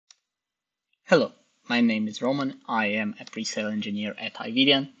Hello, my name is Roman. I am a pre-sale engineer at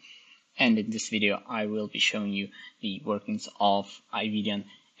Ivideon, and in this video I will be showing you the workings of Ivideon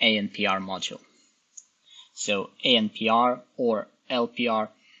ANPR module. So ANPR or LPR,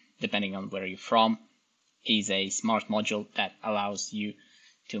 depending on where you're from, is a smart module that allows you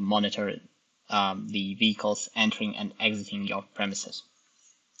to monitor the vehicles entering and exiting your premises.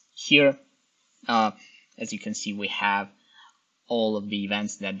 Here, as you can see, we have all of the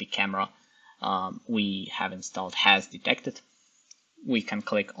events that the camera we have installed has detected. We can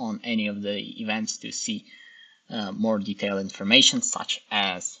click on any of the events to see more detailed information, such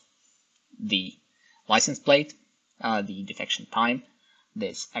as the license plate, the detection time,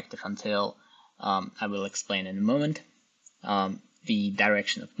 this active until I will explain in a moment, the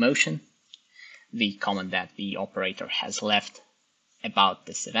direction of motion, the comment that the operator has left about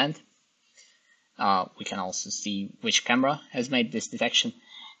this event. We can also see which camera has made this detection,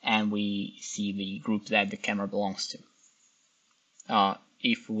 and we see the group that the camera belongs to.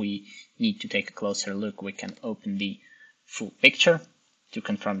 If we need to take a closer look, we can open the full picture to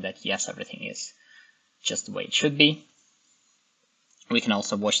confirm that yes, everything is just the way it should be. We can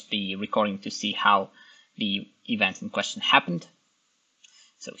also watch the recording to see how the event in question happened.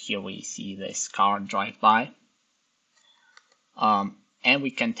 So here we see this car drive by. And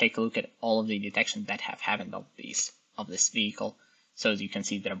we can take a look at all of the detections that have happened of this vehicle. So as you can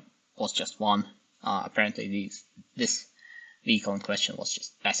see, there was just one. Apparently this vehicle in question was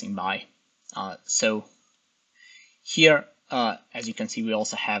just passing by. So here, as you can see, we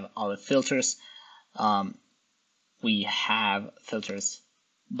also have our filters. We have filters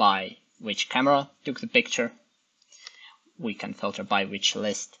by which camera took the picture. We can filter by which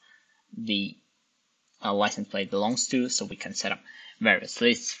list the license plate belongs to, so we can set up various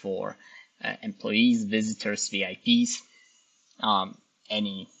lists for employees, visitors, VIPs,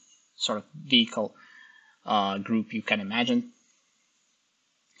 any sort of vehicle group you can imagine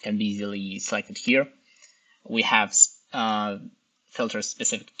can be easily selected here. We have filters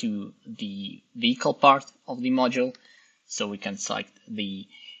specific to the vehicle part of the module, so we can select the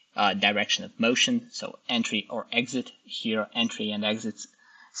direction of motion, so entry or exit. Here, entry and exits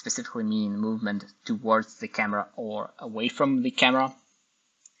specifically mean movement towards the camera or away from the camera.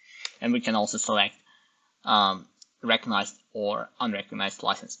 And we can also select recognized or unrecognized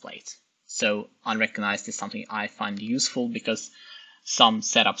license plates. So unrecognized is something I find useful because some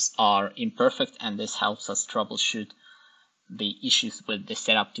setups are imperfect, and this helps us troubleshoot the issues with the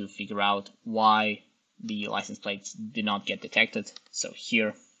setup to figure out why the license plates do not get detected. So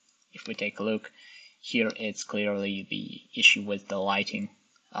here, if we take a look, here it's clearly the issue with the lighting.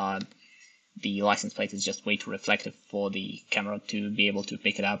 The license plate is just way too reflective for the camera to be able to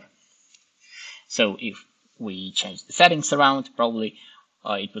pick it up. So if we change the settings around, probably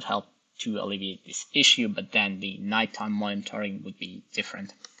it would help to alleviate this issue, but then the nighttime monitoring would be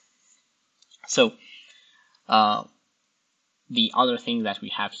different. So the other thing that we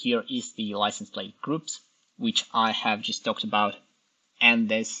have here is the license plate groups, which I have just talked about, and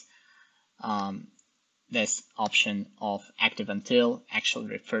this option of active until actually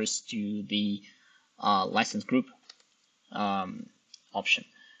refers to the license group option.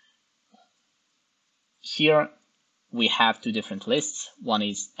 Here we have two different lists. One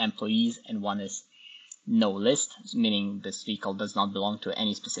is employees and one is no list, meaning this vehicle does not belong to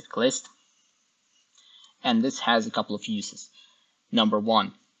any specific list. And this has a couple of uses. Number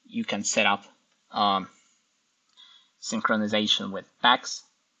one, you can set up synchronization with packs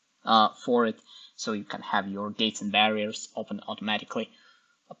for it, so you can have your gates and barriers open automatically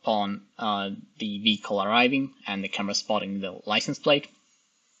upon the vehicle arriving and the camera spotting the license plate.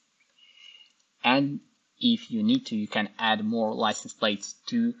 And if you need to, you can add more license plates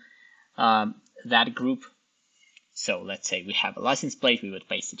to that group. So let's say we have a license plate, we would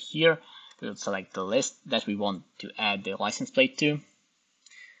paste it here. We would select the list that we want to add the license plate to,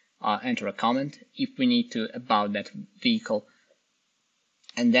 enter a comment if we need to about that vehicle,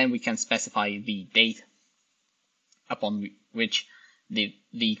 and then we can specify the date upon which the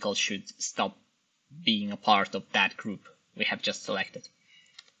vehicle should stop being a part of that group we have just selected.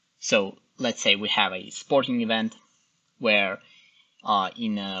 So let's say we have a sporting event where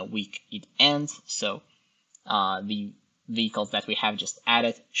in a week it ends, so the vehicles that we have just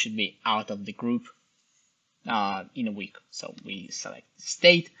added should be out of the group in a week. So we select the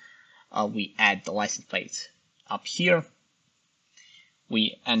state, we add the license plates up here,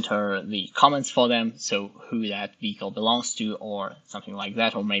 we enter the comments for them, so who that vehicle belongs to or something like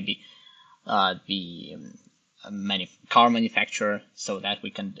that, or maybe the car manufacturer, so that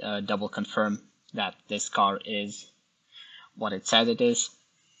we can double confirm that this car is what it says it is.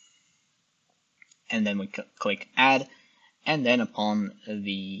 and then we click add, and then upon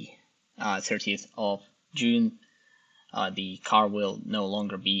the 30th of June, the vehicle will no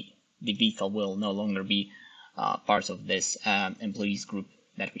longer be part of this employees group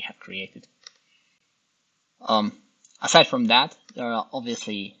that we have created. Aside from that, there are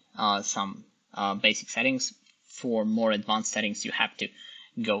obviously some basic settings. For more advanced settings, you have to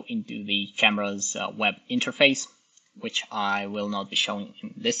go into the camera's web interface, which I will not be showing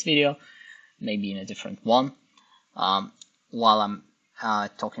in this video, maybe in a different one. While I'm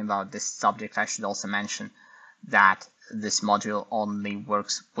talking about this subject, I should also mention that this module only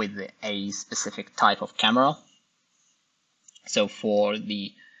works with a specific type of camera. So for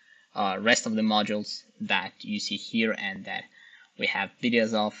the rest of the modules that you see here and that we have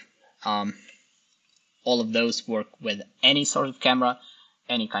videos of, all of those work with any sort of camera.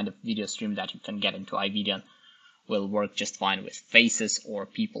 Any kind of video stream that you can get into Ivideon will work just fine with faces or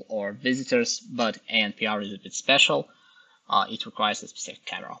people or visitors, but ANPR is a bit special. It requires a specific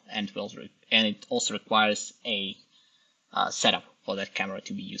camera, and it also requires a setup for that camera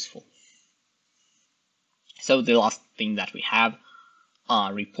to be useful. So the last thing that we have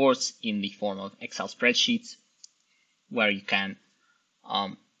are reports in the form of Excel spreadsheets, where you can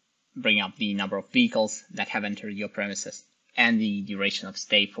bring up the number of vehicles that have entered your premises and the duration of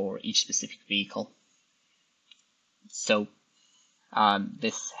stay for each specific vehicle. So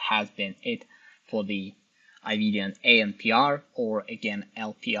this has been it for the Ivideon ANPR, or again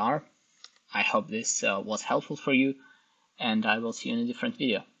LPR. I hope this was helpful for you, and I will see you in a different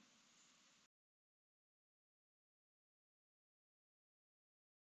video.